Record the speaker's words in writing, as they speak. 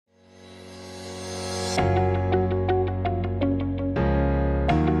Hello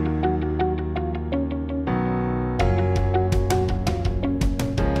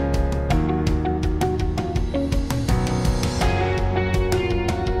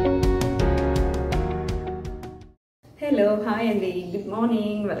hi అండి, good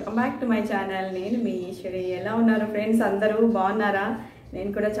morning, welcome back to my channel. నేను మీ ఈశ్వరి. ఎలా ఉన్నారు ఫ్రెండ్స్? అందరూ బాగున్నారా?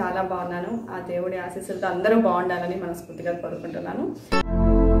 నేను కూడా చాలా బాగున్నాను. ఆ దేవుడి ఆశీస్సులతో అందరూ బాగుండాలని మనస్ఫూర్తిగా కోరుకుంటున్నాను.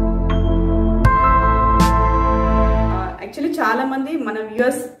 యాక్చువల్లీ చాలా మంది మన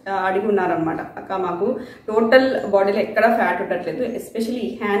వ్యూవర్స్ అడిగి ఉన్నారనమాట, అక్క మాకు టోటల్ బాడీలో ఎక్కడ ఫ్యాట్ ఉండట్లేదు, ఎస్పెషల్లీ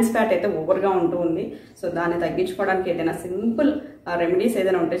హ్యాండ్స్ ఫ్యాట్ అయితే ఓవర్గా ఉంటూ ఉంది. సో దాన్ని తగ్గించుకోవడానికి ఏదైనా సింపుల్ రెమెడీస్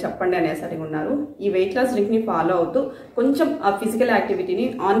ఏదైనా ఉంటే చెప్పండి అనేసి అడిగి ఉన్నారు. ఈ వెయిట్ లాస్ డ్రింక్ని ఫాలో అవుతూ కొంచెం ఆ ఫిజికల్ యాక్టివిటీని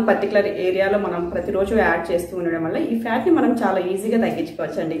ఆన్ పర్టికులర్ ఏరియాలో మనం ప్రతిరోజు యాడ్ చేస్తూ ఉండడం వల్ల ఈ ఫ్యాట్ని మనం చాలా ఈజీగా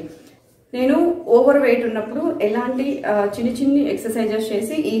తగ్గించుకోవచ్చండి. నేను ఓవర్ వెయిట్ ఉన్నప్పుడు ఎలాంటి చిన్ని ఎక్సర్సైజెస్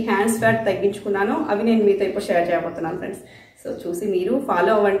చేసి ఈ హ్యాండ్స్ ఫ్యాట్ తగ్గించుకున్నానో అవి నేను మీతో ఇప్పుడు షేర్ చేయబోతున్నాను ఫ్రెండ్స్. సో చూసి మీరు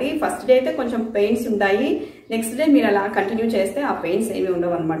ఫాలో అవ్వండి. ఫస్ట్ డే అయితే కొంచెం పెయిన్స్ ఉంటాయి, నెక్స్ట్ డే మీరు అలా కంటిన్యూ చేస్తే ఆ పెయిన్స్ ఏమి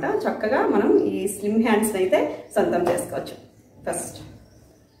ఉండవు అనమాట. చక్కగా మనం ఈ స్లిమ్ హ్యాండ్స్ని అయితే సొంతం చేసుకోవచ్చు. ఫస్ట్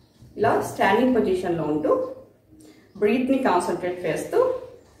ఇలా స్టాండింగ్ పొజిషన్లో ఉంటూ బ్రీత్ని కాన్సన్ట్రేట్ చేస్తూ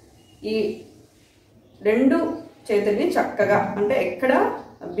ఈ రెండు చేతుల్ని చక్కగా, అంటే ఎక్కడ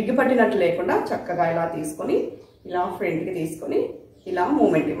బిగిపట్టినట్టు లేకుండా చక్కగా ఇలా తీసుకొని ఇలా ఫ్రంట్కి తీసుకొని ఇలా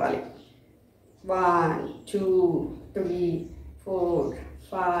మూమెంట్ ఇవ్వాలి. 1 2 3 4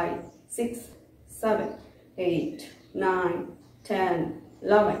 5 6 7 8 9 10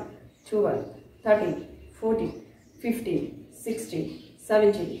 11 12 13 14 15 16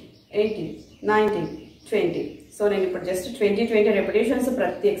 17 18 19 20. సో నేను ఇప్పుడు జస్ట్ 20 రెపిటేషన్స్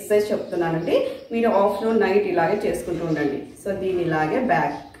ప్రతి ఎక్సర్సైజ్ చెప్తున్నానండి. మీరు ఆఫ్టర్నూన్ నైట్ ఇలాగే చేసుకుంటూ ఉండండి. సో దీన్ని ఇలాగే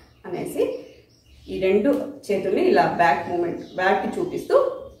బ్యాక్ అనేసి ఈ రెండు చేతుల్ని ఇలా బ్యాక్ మూమెంట్ బ్యాక్కి చూపిస్తూ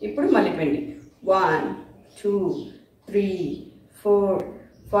ఇప్పుడు మళ్ళీ 20 1 2 3 4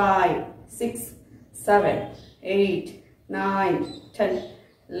 5 6 7 8 9 10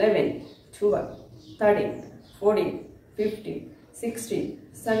 11 12 13 14 15 16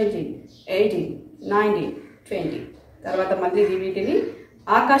 17 18 19 20. తర్వాత మళ్ళీ వీటిని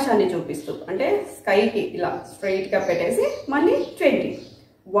ఆకాశాన్ని చూపిస్తూ, అంటే స్కైకి ఇలా స్ట్రైట్గా పెట్టేసి మళ్ళీ 20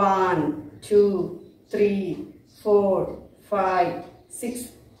 1 2 3 4 5 6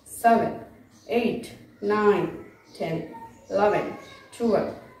 7 8 9 10 11 12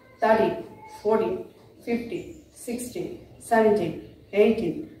 13 14 15 16 17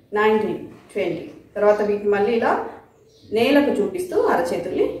 18 19 20. తర్వాత వీటిని మళ్ళీ ఇలా నేలకు చూపిస్తూ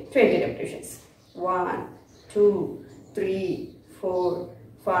అరచేతుల్ని 20 రెపిటేషన్స్. 1 2 3 4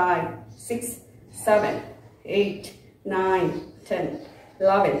 5 6 7 8 9 10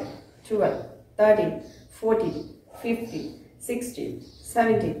 11 12 13 14 15 16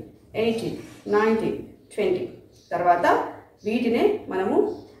 17 18 19 20. తర్వాత వీటినే మనము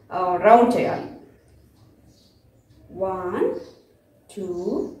రౌండ్ చేయాలి. 1 2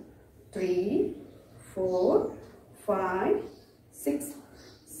 3 4 5 6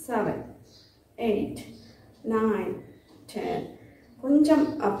 7 8 9 10. కొంచెం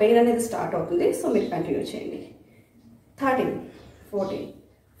ఆ పెయిన్ అనేది స్టార్ట్ అవుతుంది, సో మీరు కంటిన్యూ చేయండి. 13 14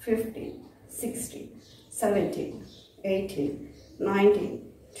 15 16 17 18 19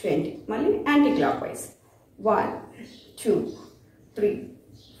 20. మళ్ళీ యాంటీ క్లాక్ వైజ్ 1 2 3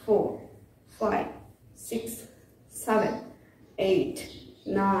 4 5 6 7 8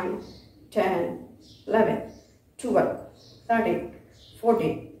 9 10 11 12 13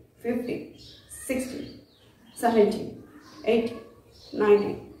 14 15 16 17 18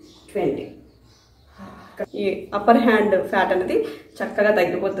 19 20. ఈ అప్పర్ హ్యాండ్ ఫ్యాట్ అనేది చక్కగా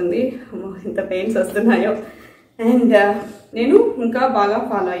తగ్గిపోతుంది. ఇంత పెయిన్స్ వస్తున్నాయో. అండ్ నేను ఇంకా బాగా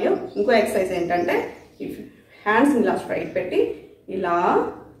ఫాలో అయ్యో ఇంకో ఎక్సర్సైజ్ ఏంటంటే, ఈ హ్యాండ్స్ ఇలా స్ట్రైట్ పెట్టి ఇలా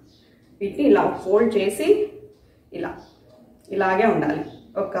వీటిని ఇలా ఫోల్డ్ చేసి ఇలాగే ఉండాలి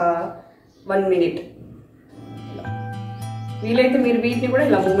ఒక 1 మినిట్. వీలైతే మీరు వీటిని కూడా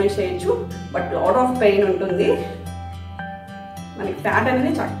ఇలా మూమెంట్ చేయొచ్చు, బట్ లాట్ ఆఫ్ పెయిన్ ఉంటుంది. మనకి ఫ్యాట్ అనేది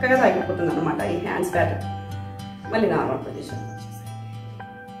చక్కగా తగ్గిపోతుంది అనమాట, ఈ హ్యాండ్స్ ఫ్యాట్. మళ్ళీ నార్మల్ పొజిషన్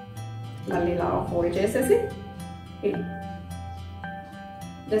మళ్ళీ ఇలా ఫోల్డ్ చేసేసి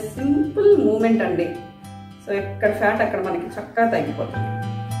సింపుల్ మూమెంట్ అండి. సో ఎక్కడ ఫ్యాట్ అక్కడ మనకి చక్కగా తగ్గిపోతుంది.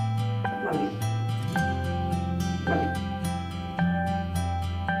 మళ్ళీ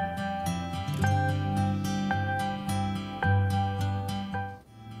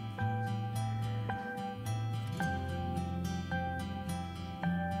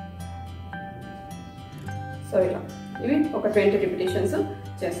సో ఇలా ఇవి ఒక 20 రిపిటేషన్స్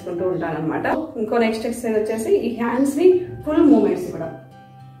చేసుకుంటూ ఉంటాను అనమాట. ఇంకో నెక్స్ట్ ఎక్సర్సైజ్ వచ్చేసి ఈ హ్యాండ్స్ ని ఫుల్ మూమెంట్స్ కూడా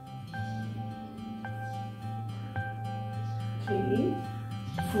 3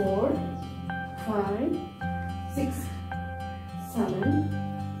 4 5 6 7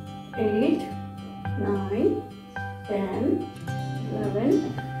 8 9 10 11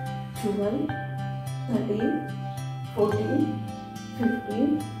 12 13 14 15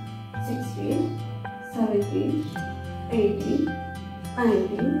 16 17 18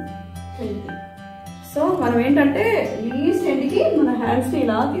 19 20. సో మనం ఏంటంటే లీస్ట్ ఎండ్కి మన హ్యాండ్స్ని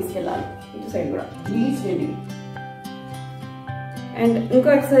ఇలా తీసుకెళ్ళాలి, ఇటు సైడ్ కూడా లీస్ట్ ఎండ్కి. అండ్ ఇంకో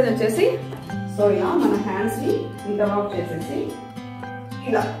ఎక్సర్సైజ్ వచ్చేసి, సో ఇలా మన హ్యాండ్స్ని ఇంటర్లాక్ చేసేసి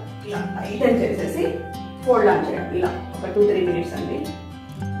ఇలా ఇలా టైటన్ చేసేసి ఫోల్డ్ ఆన్ చేయాలి. ఇలా ఒక 2-3 మినిట్స్ అండి.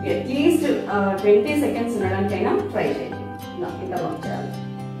 అట్లీస్ట్ 20 సెకండ్స్ ఉండడానికైనా ట్రై చేయండి. ఇలా ఇంటర్లాక్ చేయాలి.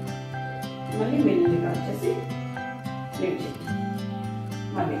 మళ్ళీ మెల్లిగా వచ్చేసి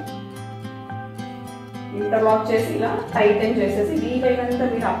మళ్ళీ ఇంటర్లాక్ చేసి ఇలా టైటన్ చేసేసి వీలైనంత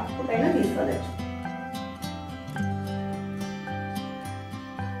మీరు అప్పుడైనా తీసుకోవచ్చు.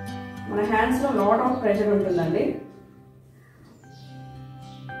 మన హ్యాండ్స్ లో లాట్ ఆఫ్ ప్రెషర్ ఉంటుందండి.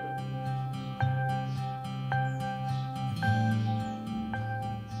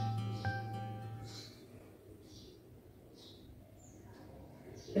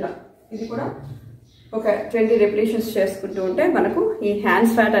 ఇలా ఇది కూడా ఒక 20 రెపిటేషన్స్ చేసుకుంటూ ఉంటే మనకు ఈ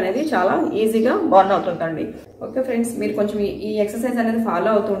హ్యాండ్స్ ఫ్యాట్ అనేది చాలా ఈజీగా బర్న్ అవుతుందండి. ఓకే ఫ్రెండ్స్, మీరు కొంచెం ఈ ఎక్సర్సైజ్ అనేది ఫాలో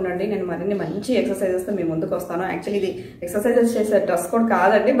అవుతూ ఉండండి. నేను మరిన్ని మంచి ఎక్సర్సైజెస్తో మీ ముందుకు వస్తాను. యాక్చువల్లీ ఇది ఎక్సర్సైజెస్ చేసే డ్రెస్ కూడా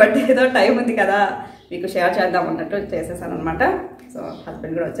కాదండి, బట్ ఏదో టైం ఉంది కదా మీకు షేర్ చేద్దాం అన్నట్టు చేసేసాను అనమాట. సో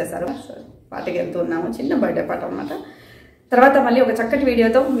హస్బెండ్ కూడా వచ్చేసారు. సో పార్టీకి వెళ్తూ ఉన్నాము, చిన్న బర్త్డే పార్టీ అనమాట. తర్వాత మళ్ళీ ఒక చక్కటి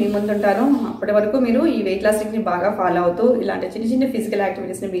వీడియోతో మీ ముందుంటాను. అప్పటి వరకు మీరు ఈ వెయిట్ లాస్ టెక్నిక్ని బాగా ఫాలో అవుతూ ఇలాంటి చిన్న చిన్న ఫిజికల్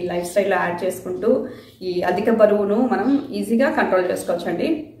యాక్టివిటీస్ని మీ లైఫ్ స్టైల్లో యాడ్ చేసుకుంటూ ఈ అధిక బరువును మనం ఈజీగా కంట్రోల్ చేసుకోవచ్చండి.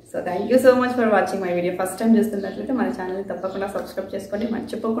 So thank you so much for watching my video. First time చూస్తున్నట్లయితే మన ఛానల్ని తప్పకుండా సబ్స్క్రైబ్ చేసుకోండి,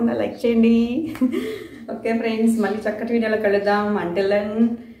 మర్చిపోకుండా లైక్ చేయండి. ఓకే ఫ్రెండ్స్, మళ్ళీ చక్కటి వీడియోలో కలుద్దాం. Until then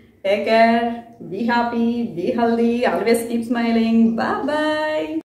take care, be happy, be healthy, always keep smiling. Bye bye.